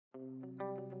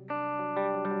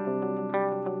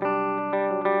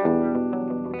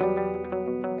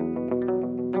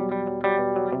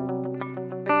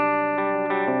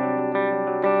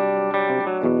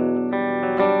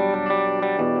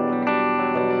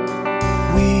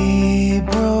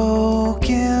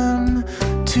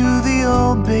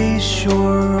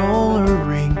Shore roller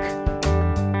rink,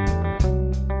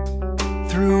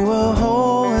 through a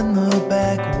hole in the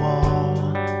back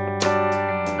wall,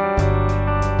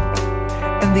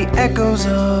 and the echoes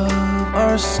of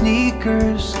our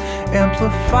sneakers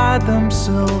amplified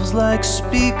themselves like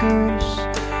speakers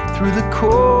through the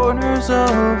corners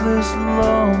of this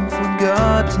long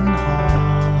forgotten hall.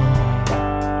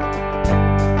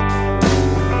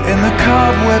 And the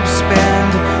cobwebs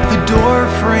spanned the door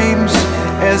frames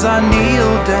as I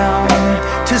kneel down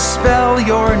to spell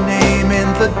your name in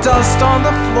the dust on the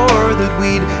floor that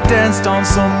we'd danced on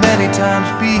so many times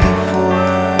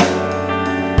before.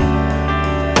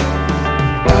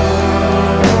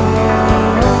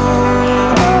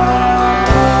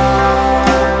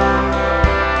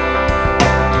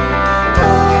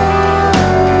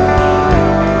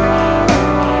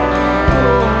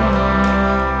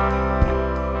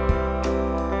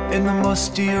 And the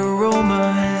musty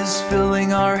aroma is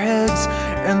filling our heads,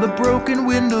 and the broken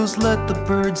windows let the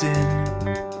birds in.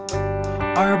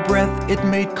 Our breath, it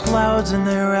made clouds, and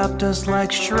they wrapped us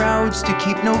like shrouds to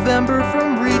keep November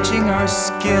from reaching our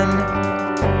skin.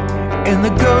 And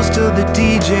the ghost of the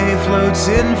DJ floats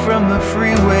in from the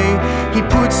freeway. He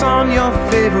puts on your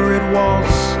favorite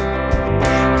waltz.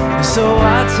 So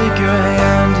I take your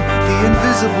hand, the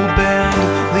invisible band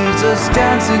leads us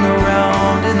dancing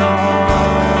around in the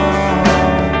hall.